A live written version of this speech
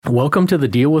Welcome to the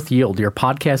Deal with Yield, your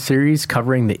podcast series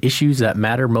covering the issues that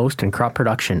matter most in crop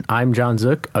production. I'm Jon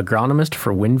Zook, agronomist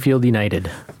for WinField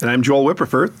United. And I'm Joel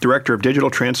Wipperfurth, Director of Digital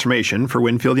Transformation for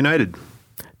WinField United.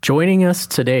 Joining us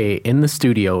today in the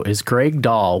studio is Greg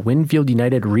Dahl, WinField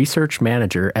United Research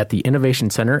Manager at the Innovation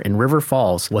Center in River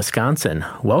Falls, Wisconsin.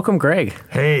 Welcome, Greg.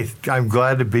 Hey, I'm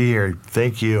glad to be here.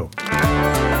 Thank you.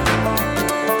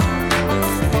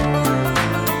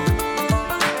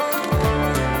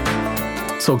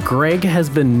 So Greg has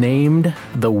been named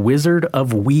the Wizard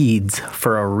of Weeds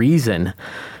for a reason.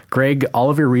 Greg,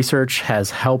 all of your research has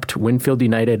helped WinField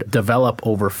United develop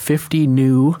over 50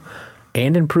 new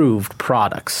and improved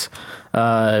products.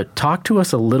 Talk to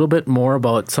us a little bit more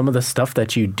about some of the stuff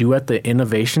that you do at the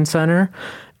Innovation Center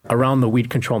around the weed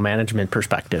control management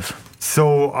perspective.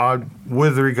 So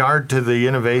with regard to the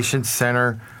Innovation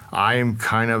Center, I'm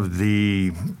kind of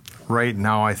right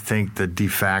now, I think, the de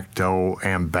facto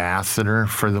ambassador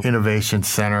for the Innovation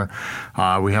Center.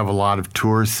 We have a lot of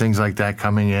tours, things like that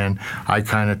coming in. I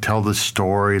kind of tell the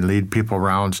story, lead people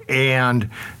around. And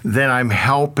then I'm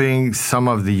helping some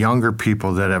of the younger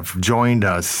people that have joined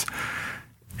us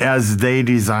as they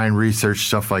design research,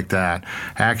 stuff like that.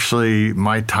 Actually,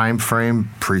 my time frame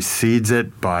precedes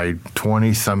it by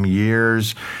 20-some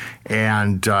years.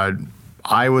 And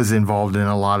I was involved in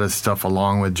a lot of stuff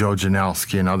along with Joe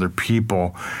Janelski and other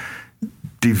people,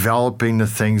 developing the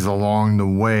things along the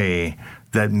way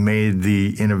that made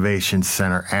the Innovation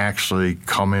Center actually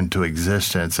come into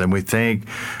existence. And we thank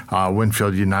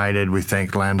WinField United, we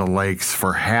thank Land O'Lakes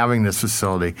for having this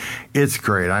facility. It's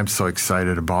great. I'm so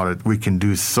excited about it. We can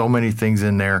do so many things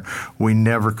in there we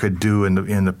never could do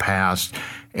in the past.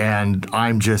 And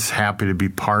I'm just happy to be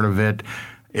part of it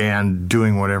and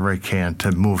doing whatever I can to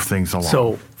move things along.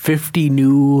 So 50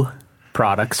 new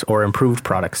products or improved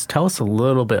products. Tell us a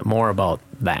little bit more about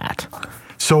that.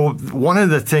 So one of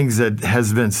the things that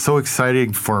has been so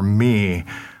exciting for me,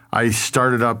 I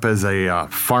started up as a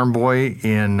farm boy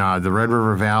in the Red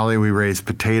River Valley. We raised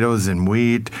potatoes and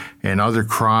wheat and other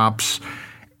crops.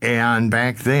 And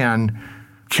back then,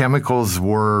 chemicals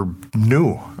were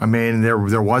new. I mean,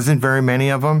 there wasn't very many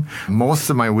of them. Most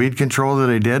of my weed control that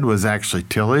I did was actually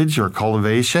tillage or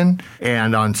cultivation.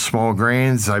 And on small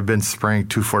grains, I've been spraying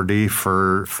 2,4-D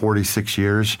for 46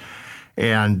 years.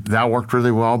 And that worked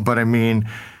really well. But I mean,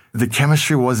 the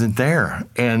chemistry wasn't there.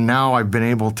 And now I've been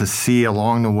able to see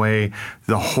along the way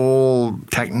the whole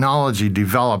technology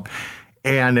develop.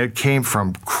 And it came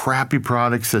from crappy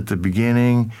products at the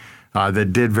beginning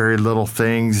that did very little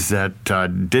things, that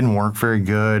didn't work very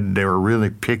good. They were really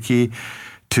picky,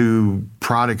 to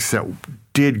products that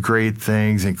did great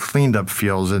things and cleaned up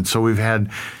fields. And so we've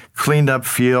had cleaned up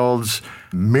fields,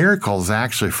 miracles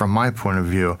actually from my point of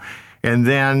view. And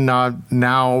then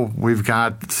now we've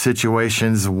got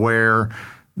situations where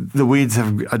the weeds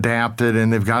have adapted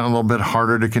and they've gotten a little bit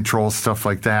harder to control, stuff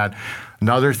like that.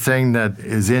 Another thing that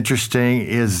is interesting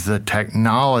is the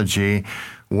technology.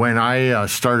 When I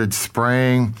started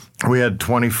spraying, we had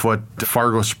 20-foot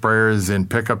Fargo sprayers in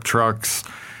pickup trucks.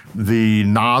 The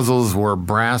nozzles were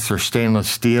brass or stainless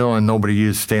steel, and nobody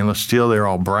used stainless steel. They were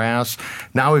all brass.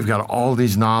 Now we've got all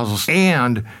these nozzles.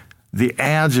 And the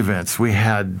adjuvants, we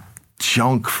had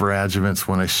junk for adjuvants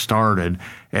when I started,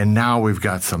 and now we've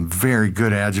got some very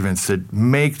good adjuvants that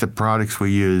make the products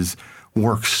we use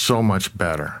work so much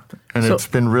better. And it's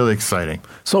been really exciting.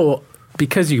 So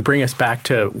because you bring us back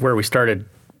to where we started,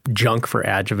 junk for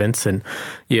adjuvants, and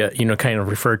kind of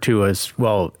referred to as,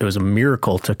 well, it was a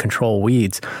miracle to control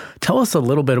weeds. Tell us a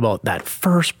little bit about that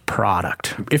first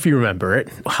product, if you remember it.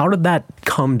 How did that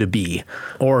come to be?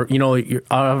 Or,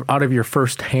 out of your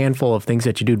first handful of things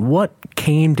that you did, what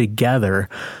came together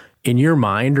in your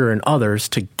mind or in others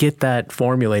to get that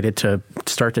formulated to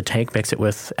start to tank mix it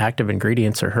with active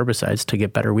ingredients or herbicides to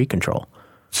get better weed control?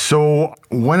 So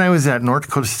when I was at North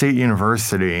Dakota State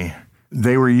University,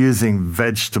 they were using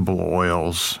vegetable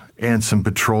oils and some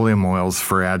petroleum oils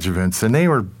for adjuvants, and they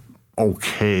were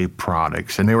okay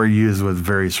products, and they were used with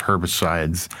various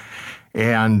herbicides.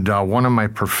 And one of my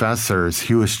professors,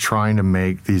 he was trying to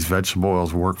make these vegetable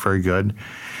oils work very good.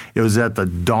 It was at the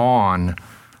dawn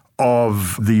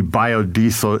of the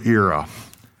biodiesel era.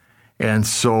 And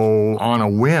so on a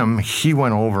whim, he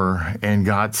went over and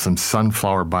got some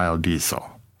sunflower biodiesel.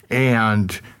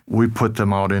 And we put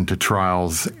them out into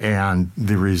trials, and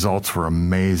the results were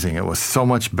amazing. It was so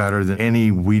much better than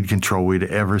any weed control we'd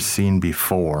ever seen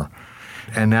before.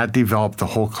 And that developed a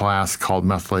whole class called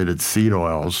methylated seed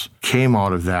oils, came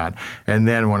out of that. And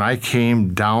then when I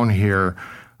came down here,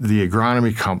 the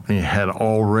agronomy company had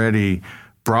already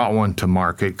brought one to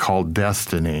market called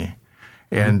Destiny.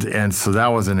 And so that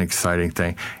was an exciting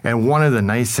thing. And one of the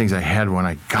nice things I had when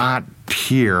I got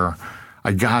here,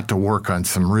 I got to work on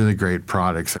some really great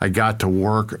products. I got to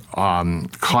work on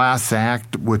Class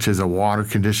Act, which is a water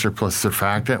conditioner plus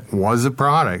surfactant, was a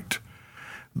product,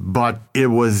 but it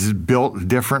was built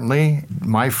differently.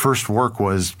 My first work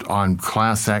was on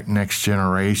Class Act Next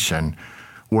Generation,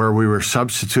 where we were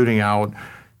substituting out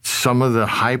some of the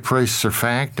high-priced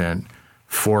surfactant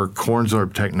for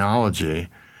corn-sorb technology,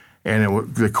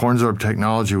 and the corn-sorb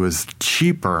technology was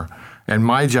cheaper, and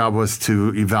my job was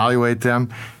to evaluate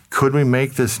them. Could we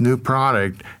make this new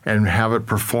product and have it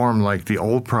perform like the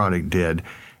old product did?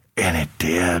 And it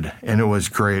did, and it was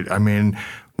great. I mean,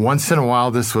 once in a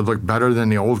while, this would look better than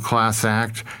the old Class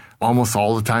Act. Almost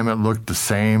all the time, it looked the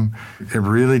same. It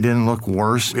really didn't look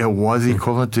worse. It was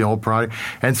equivalent to the old product.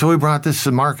 And so we brought this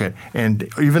to market. And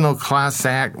even though Class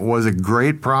Act was a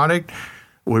great product,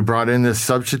 we brought in this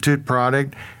substitute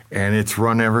product, and it's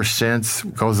run ever since.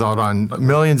 Goes out on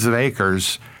millions of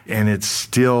acres, and it's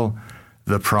still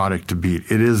the product to beat.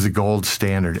 It is the gold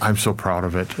standard. I'm so proud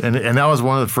of it. And that was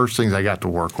one of the first things I got to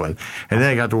work with. And then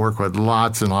I got to work with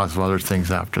lots and lots of other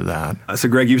things after that. So,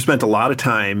 Greg, you've spent a lot of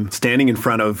time standing in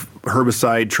front of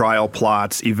herbicide trial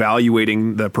plots,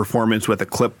 evaluating the performance with a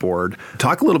clipboard.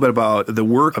 Talk a little bit about the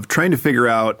work of trying to figure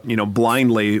out,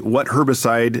 blindly what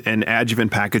herbicide and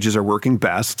adjuvant packages are working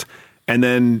best. And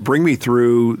then bring me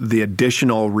through the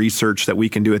additional research that we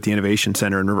can do at the Innovation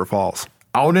Center in River Falls.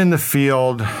 Out in the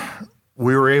field,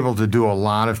 we were able to do a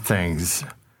lot of things,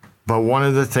 but one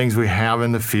of the things we have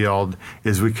in the field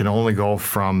is we can only go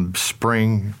from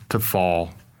spring to fall,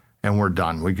 and we're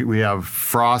done. We have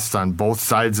frost on both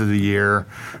sides of the year.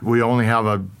 We only have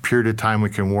a period of time we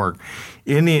can work.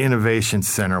 In the Innovation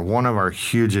Center, one of our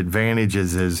huge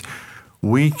advantages is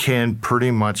we can pretty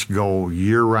much go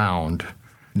year-round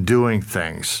doing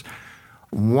things.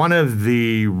 One of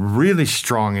the really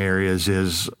strong areas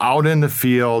is out in the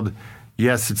field.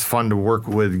 Yes, it's fun to work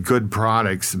with good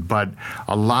products, but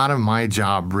a lot of my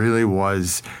job really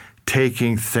was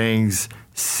taking things,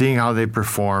 seeing how they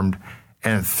performed,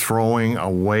 and throwing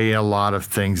away a lot of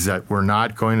things that we're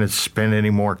not going to spend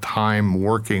any more time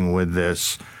working with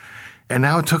this. And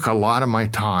now it took a lot of my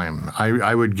time.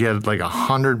 I would get like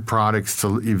 100 products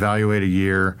to evaluate a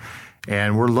year,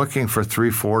 and we're looking for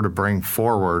 3-4 to bring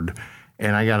forward,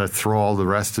 and I got to throw all the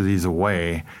rest of these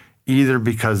away, either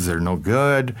because they're no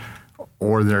good,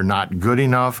 or they're not good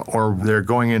enough, or they're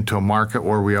going into a market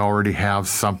where we already have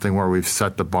something where we've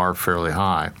set the bar fairly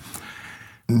high.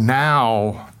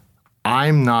 Now,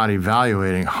 I'm not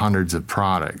evaluating hundreds of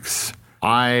products.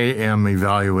 I am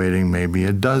evaluating maybe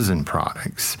a dozen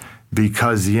products,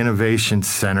 because the Innovation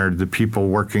Center, the people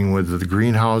working with the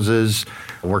greenhouses,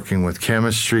 working with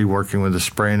chemistry, working with the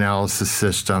spray analysis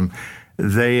system,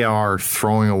 they are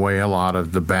throwing away a lot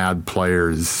of the bad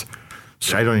players.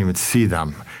 So I don't even see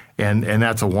them. And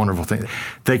that's a wonderful thing.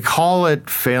 They call it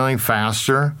failing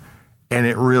faster, and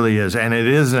it really is. And it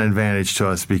is an advantage to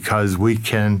us because we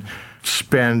can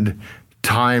spend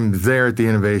time there at the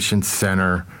Innovation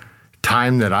Center,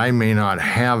 time that I may not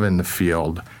have in the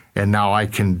field, and now I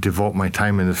can devote my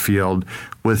time in the field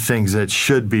with things that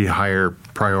should be higher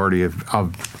priority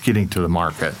of getting to the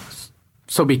market.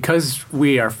 So because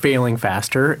we are failing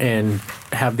faster and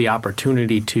have the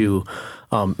opportunity to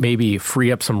maybe free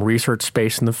up some research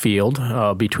space in the field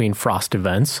between frost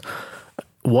events,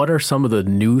 what are some of the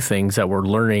new things that we're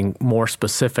learning more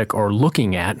specific or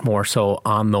looking at more so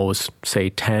on those, say,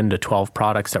 10 to 12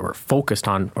 products that we're focused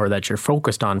on or that you're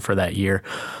focused on for that year?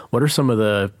 What are some of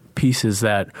the pieces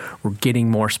that we're getting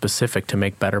more specific to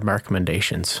make better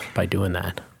recommendations by doing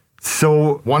that?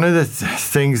 So one of the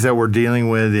things that we're dealing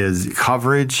with is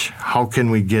coverage. How can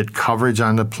we get coverage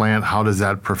on the plant? How does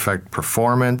that affect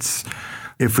performance?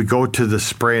 If we go to the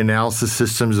spray analysis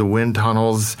systems, the wind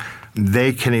tunnels,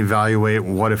 they can evaluate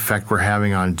what effect we're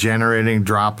having on generating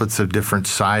droplets of different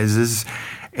sizes.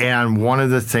 And one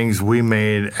of the things we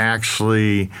made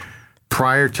actually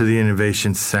prior to the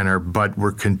Innovation Center, but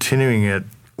we're continuing it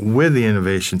with the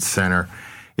Innovation Center,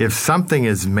 if something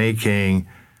is making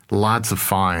lots of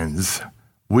fines,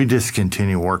 we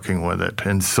discontinue working with it.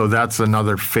 And so that's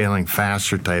another failing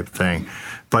faster type thing.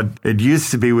 But it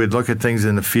used to be we'd look at things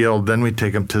in the field, then we'd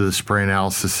take them to the spray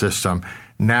analysis system.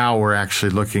 Now we're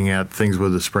actually looking at things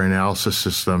with the spray analysis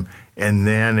system, and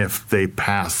then if they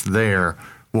pass there,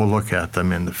 we'll look at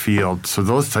them in the field. So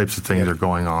those types of things are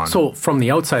going on. So from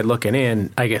the outside looking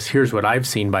in, I guess here's what I've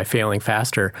seen by failing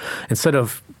faster. Instead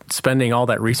of spending all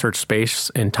that research space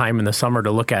and time in the summer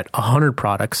to look at 100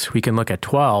 products, we can look at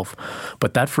 12,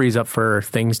 but that frees up for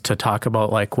things to talk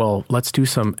about like, well, let's do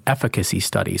some efficacy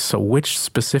studies. So which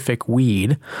specific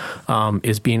weed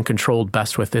is being controlled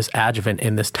best with this adjuvant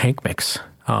in this tank mix?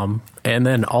 And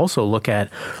then also look at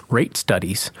rate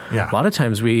studies. Yeah. A lot of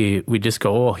times we just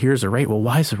go, oh, here's a rate. Well,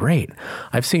 why is it rate?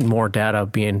 I've seen more data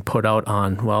being put out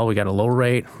on, well, we got a low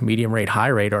rate, medium rate, high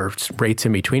rate, or rates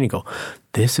in between, and go,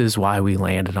 this is why we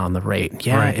landed on the rate.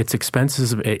 Yeah, right. It's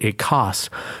expensive. It costs.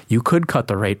 You could cut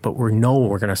the rate, but we're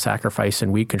going to sacrifice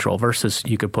in weed control versus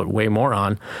you could put way more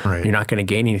on. Right. You're not going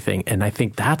to gain anything. And I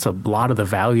think that's a lot of the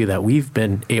value that we've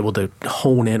been able to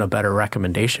hone in a better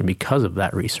recommendation because of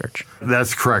that research.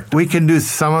 That's correct. We can do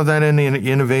some of that in the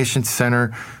Innovation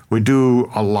Center. We do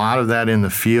a lot of that in the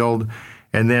field.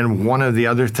 And then one of the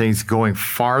other things going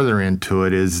farther into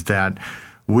it is that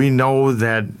we know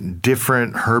that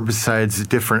different herbicides,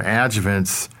 different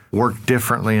adjuvants work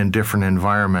differently in different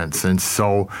environments. And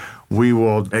so we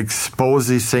will expose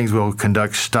these things. We'll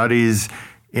conduct studies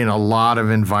in a lot of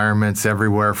environments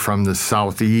everywhere from the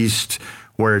southeast,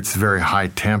 where it's very high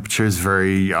temperatures,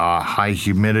 very high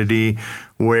humidity,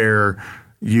 where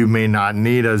you may not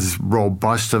need as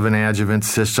robust of an adjuvant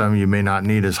system. You may not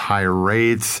need as high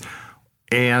rates.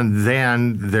 And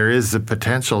then there is the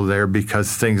potential there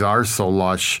because things are so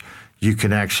lush, you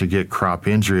can actually get crop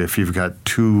injury. If you've got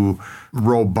too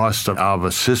robust of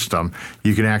a system,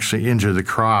 you can actually injure the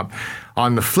crop.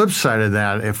 On the flip side of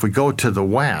that, if we go to the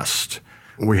west,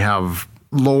 we have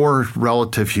lower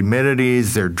relative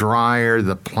humidities, they're drier,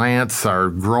 the plants are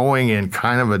growing in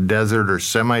kind of a desert or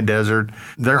semi-desert.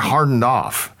 They're hardened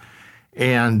off.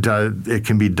 And it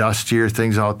can be dustier,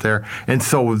 things out there. And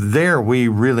so there we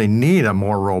really need a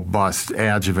more robust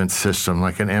adjuvant system,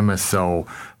 like an MSO,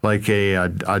 like a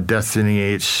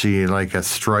Destiny HC, like a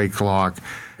Strike Lock,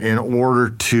 in order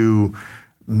to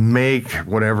make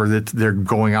whatever that they're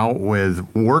going out with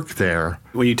work there.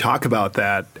 When you talk about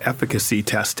that efficacy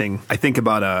testing, I think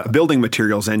about a building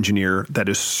materials engineer that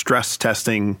is stress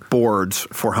testing boards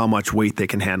for how much weight they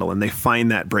can handle, and they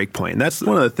find that break point. And that's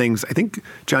one of the things, I think,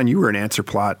 John, you were an answer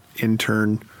plot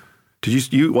intern.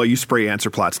 Did you spray answer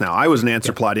plots now. I was an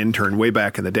answer plot intern way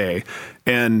back in the day.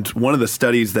 And one of the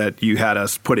studies that you had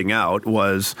us putting out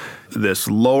was this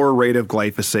lower rate of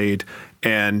glyphosate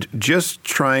and just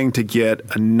trying to get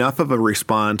enough of a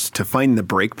response to find the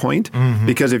break point. Mm-hmm.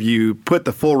 Because if you put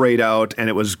the full rate out and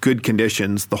it was good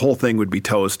conditions, the whole thing would be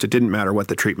toast. It didn't matter what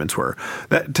the treatments were.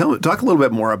 Talk a little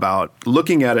bit more about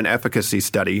looking at an efficacy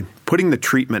study, putting the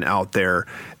treatment out there,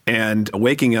 and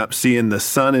waking up, seeing the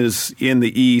sun is in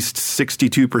the east,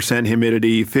 62%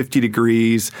 humidity, 50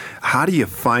 degrees. How do you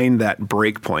find that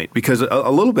break point? Because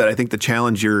a little bit, I think the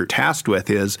challenge you're tasked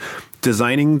with is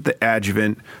designing the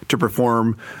adjuvant to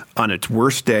perform on its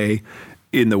worst day,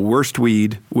 in the worst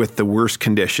weed, with the worst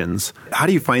conditions. How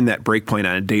do you find that break point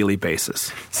on a daily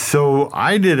basis? So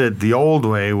I did it the old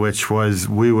way, which was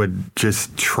we would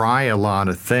just try a lot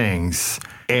of things.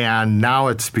 And now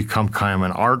it's become kind of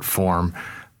an art form.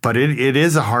 But it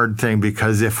is a hard thing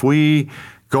because if we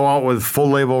go out with full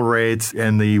label rates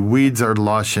and the weeds are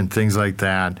lush and things like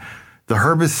that, the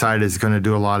herbicide is going to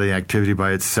do a lot of the activity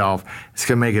by itself. It's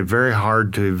going to make it very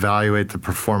hard to evaluate the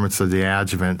performance of the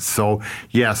adjuvant. So,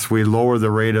 yes, we lower the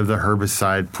rate of the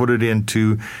herbicide, put it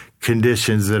into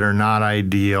conditions that are not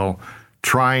ideal,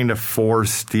 trying to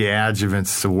force the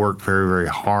adjuvants to work very, very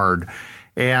hard.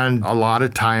 And a lot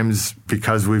of times,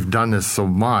 because we've done this so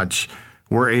much,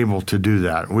 we're able to do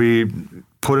that. We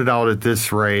put it out at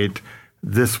this rate,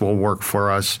 this will work for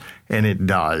us, and it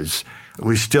does.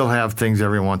 We still have things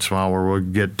every once in a while where we'll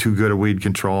get too good at weed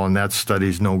control, and that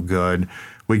study's no good.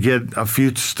 We get a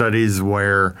few studies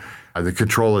where the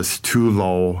control is too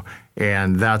low,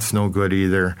 and that's no good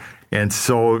either. And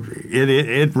so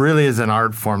it really is an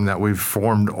art form that we've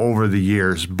formed over the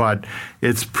years, but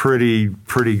it's pretty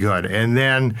good. And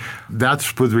then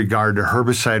that's with regard to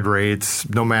herbicide rates,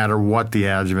 no matter what the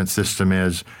adjuvant system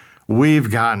is. We've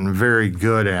gotten very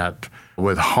good at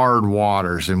with hard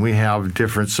waters, and we have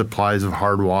different supplies of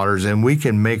hard waters, and we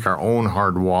can make our own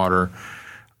hard water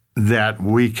that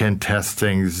we can test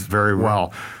things very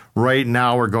well. Right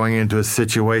now, we're going into a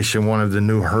situation, one of the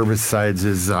new herbicides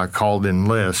is called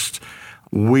Enlist.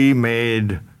 We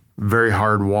made very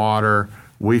hard water.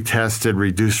 We tested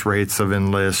reduced rates of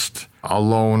Enlist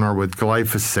alone or with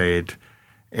glyphosate.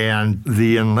 And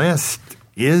the Enlist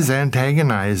is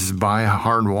antagonized by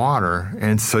hard water.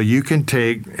 And so you can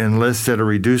take Enlist at a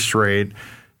reduced rate,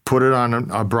 put it on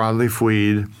a broadleaf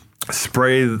weed,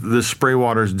 spray the spray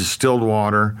water as distilled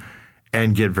water,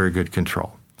 and get very good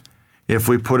control. If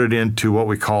we put it into what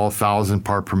we call 1,000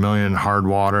 part per million hard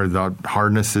water, the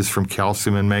hardness is from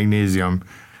calcium and magnesium,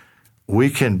 we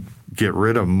can get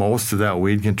rid of most of that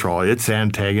weed control. It's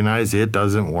antagonized. It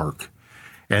doesn't work.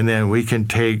 And then we can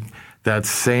take that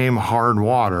same hard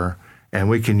water and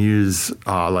we can use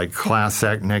like Class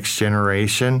Act Next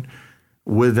Generation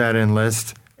with that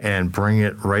Enlist and bring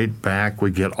it right back. We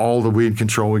get all the weed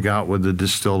control we got with the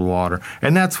distilled water.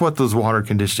 And that's what those water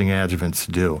conditioning adjuvants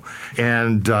do.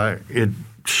 And it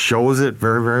shows it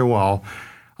very, very well.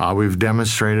 We've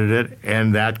demonstrated it,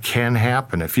 and that can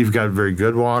happen. If you've got very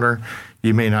good water,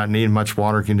 you may not need much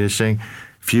water conditioning.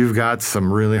 If you've got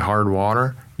some really hard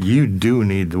water, you do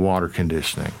need the water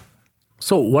conditioning.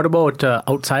 So what about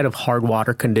outside of hard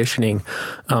water conditioning,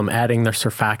 adding the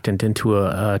surfactant into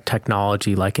a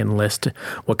technology like Enlist?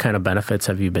 What kind of benefits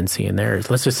have you been seeing there?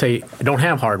 Let's just say I don't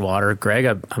have hard water.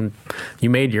 Greg, you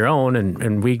made your own,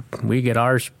 and we get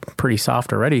ours pretty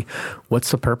soft already. What's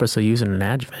the purpose of using an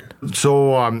adjuvant?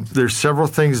 So there's several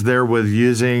things there with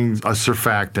using a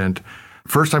surfactant.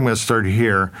 First, I'm going to start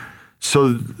here.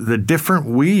 So the different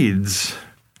weeds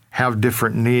have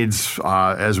different needs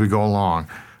as we go along.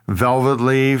 Velvet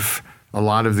leaf, a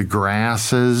lot of the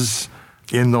grasses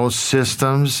in those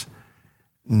systems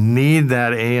need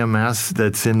that AMS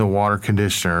that's in the water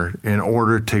conditioner in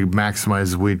order to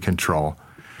maximize weed control.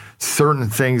 Certain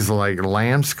things like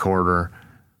lamb's quarter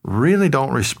really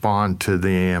don't respond to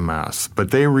the AMS,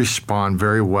 but they respond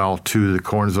very well to the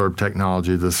corn absorb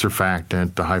technology, the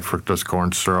surfactant, the high fructose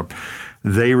corn syrup.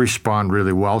 They respond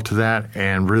really well to that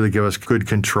and really give us good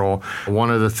control. One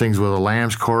of the things with a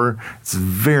lamb's quarter, it's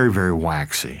very, very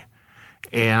waxy.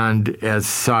 And as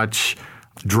such,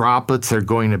 droplets are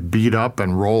going to beat up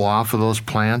and roll off of those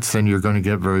plants, and you're going to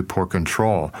get very poor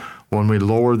control. When we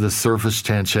lower the surface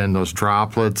tension, those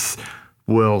droplets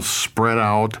will spread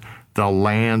out, they'll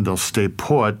land, they'll stay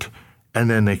put, and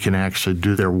then they can actually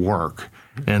do their work.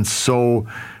 And so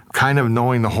kind of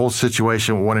knowing the whole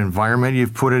situation, what environment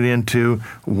you've put it into,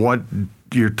 what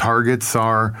your targets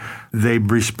are, they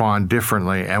respond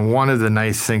differently. And one of the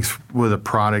nice things with a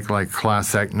product like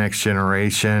Class Act Next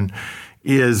Generation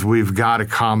is we've got a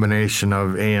combination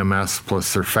of AMS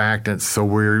plus surfactants, so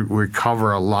we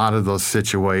cover a lot of those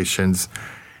situations.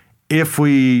 If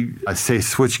we,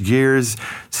 switch gears,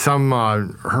 some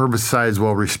herbicides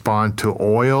will respond to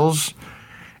oils,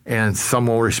 and some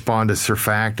will respond to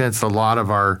surfactants. A lot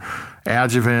of our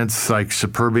adjuvants like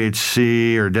Superb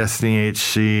HC or Destiny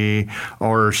HC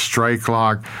or Strike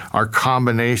Lock are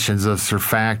combinations of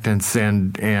surfactants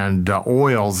and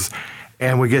oils,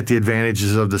 and we get the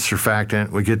advantages of the surfactant,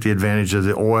 we get the advantage of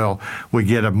the oil, we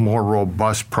get a more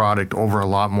robust product over a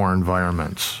lot more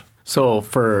environments. So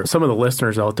for some of the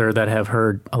listeners out there that have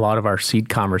heard a lot of our seed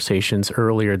conversations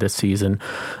earlier this season,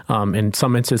 in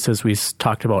some instances we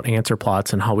talked about answer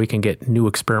plots and how we can get new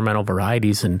experimental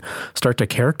varieties and start to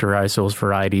characterize those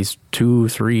varieties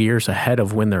 2-3 years ahead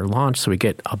of when they're launched so we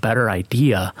get a better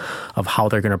idea of how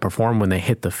they're going to perform when they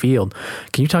hit the field.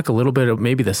 Can you talk a little bit of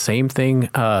maybe the same thing?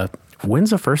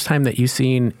 When's the first time that you've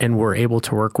seen and were able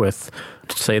to work with,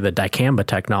 say, the dicamba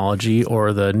technology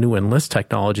or the new Enlist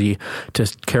technology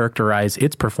to characterize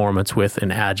its performance with an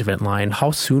adjuvant line?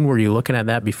 How soon were you looking at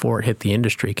that before it hit the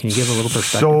industry? Can you give a little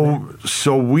perspective?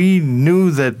 So we knew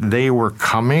that they were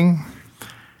coming,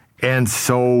 and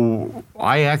so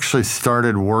I actually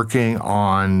started working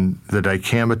on the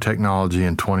dicamba technology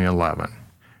in 2011.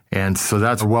 And so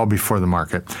that's well before the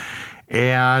market.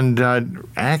 And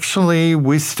actually,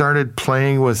 we started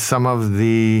playing with some of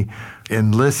the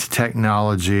Enlist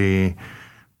technology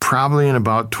probably in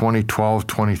about 2012,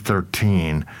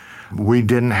 2013. We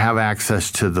didn't have access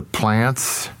to the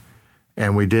plants,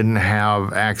 and we didn't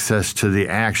have access to the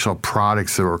actual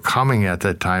products that were coming at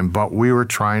that time, but we were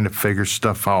trying to figure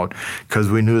stuff out because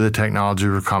we knew the technology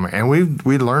were coming. And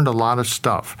we learned a lot of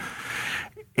stuff.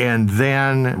 And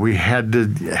then we had to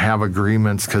have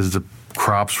agreements because the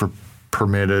crops were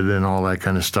permitted and all that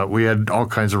kind of stuff. We had all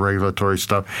kinds of regulatory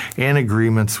stuff and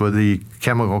agreements with the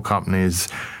chemical companies,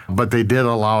 but they did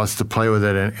allow us to play with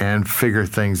it and figure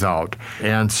things out.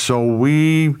 And so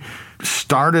we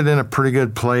started in a pretty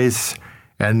good place,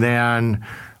 and then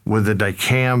with the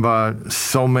dicamba,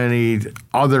 so many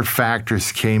other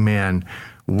factors came in.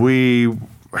 We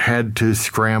had to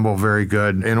scramble very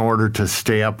good in order to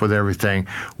stay up with everything.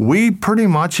 We pretty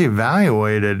much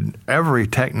evaluated every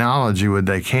technology with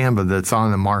dicamba that's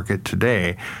on the market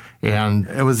today, and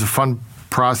it was a fun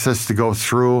process to go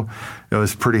through. It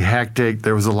was pretty hectic.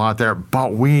 There was a lot there,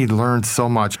 but we learned so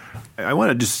much. I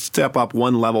want to just step up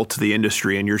one level to the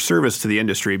industry and your service to the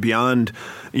industry beyond,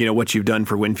 what you've done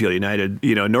for WinField United.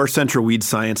 North Central Weed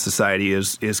Science Society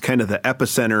is kind of the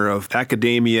epicenter of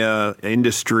academia,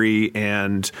 industry,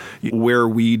 and where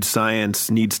weed science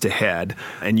needs to head.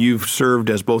 And you've served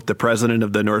as both the president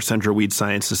of the North Central Weed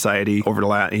Science Society over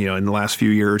in the last few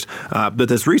years. But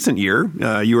this recent year,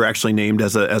 you were actually named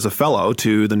as a fellow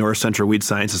to the North Central Weed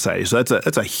Science Society. So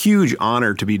that's a huge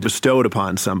honor to be bestowed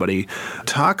upon somebody.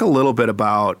 Talk a little bit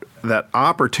about that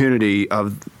opportunity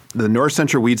of the North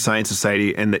Central Weed Science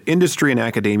Society and the industry and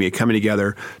academia coming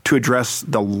together to address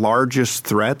the largest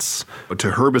threats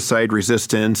to herbicide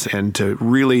resistance and to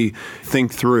really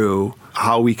think through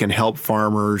how we can help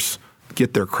farmers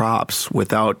get their crops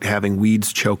without having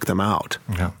weeds choke them out.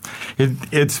 Yeah.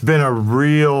 It's been a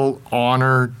real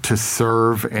honor to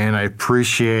serve, and I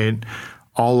appreciate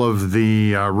all of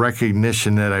the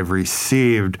recognition that I've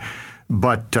received.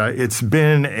 But it's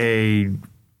been a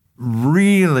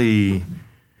really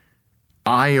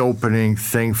eye-opening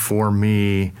thing for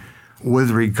me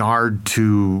with regard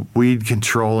to weed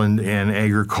control and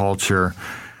agriculture.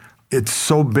 It's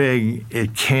so big,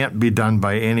 it can't be done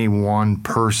by any one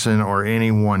person or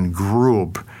any one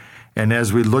group. And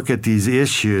as we look at these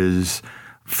issues,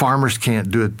 farmers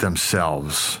can't do it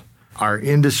themselves. Our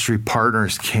industry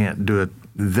partners can't do it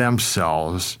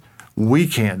themselves. We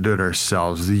can't do it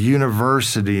ourselves. The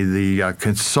university, the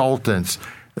consultants,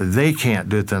 they can't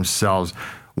do it themselves.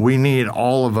 We need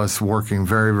all of us working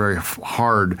very, very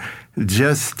hard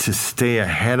just to stay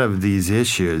ahead of these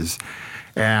issues.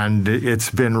 And it's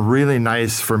been really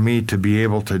nice for me to be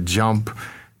able to jump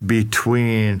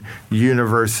between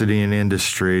university and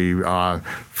industry,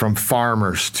 from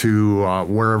farmers to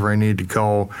wherever I need to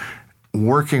go,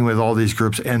 working with all these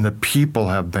groups, and the people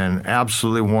have been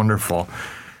absolutely wonderful.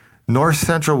 North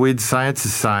Central Weed Science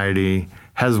Society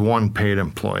has one paid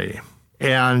employee,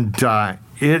 and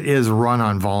it is run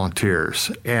on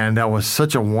volunteers. And that was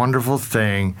such a wonderful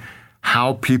thing,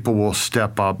 how people will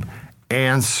step up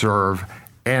and serve,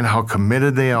 and how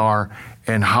committed they are,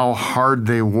 and how hard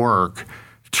they work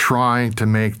trying to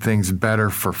make things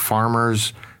better for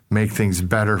farmers, make things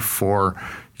better for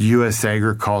U.S.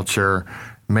 agriculture,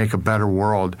 make a better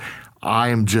world. I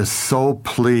am just so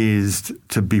pleased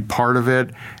to be part of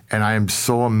it, and I am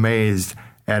so amazed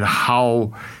at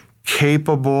how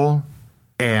capable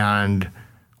and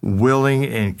willing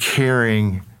and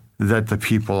caring that the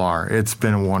people are. It's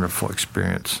been a wonderful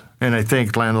experience. And I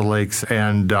thank Land O'Lakes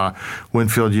and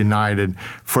WinField United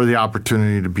for the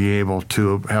opportunity to be able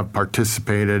to have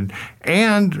participated.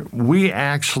 And we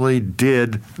actually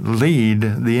did lead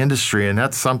the industry, and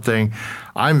that's something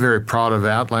I'm very proud of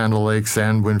at Land O'Lakes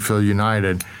and WinField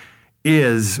United,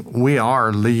 is we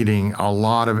are leading a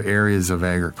lot of areas of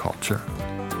agriculture.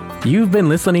 You've been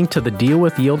listening to the Deal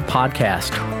with Yield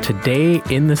podcast. Today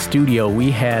in the studio, we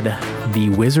had the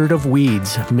Wizard of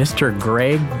Weeds, Mr.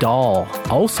 Greg Dahl,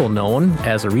 also known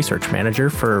as a research manager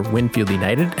for WinField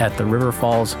United at the River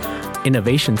Falls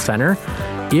Innovation Center.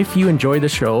 If you enjoy the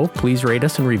show, please rate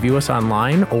us and review us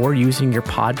online or using your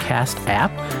podcast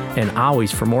app. And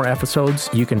always, for more episodes,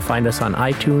 you can find us on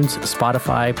iTunes,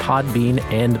 Spotify, Podbean,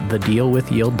 and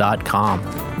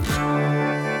thedealwithyield.com.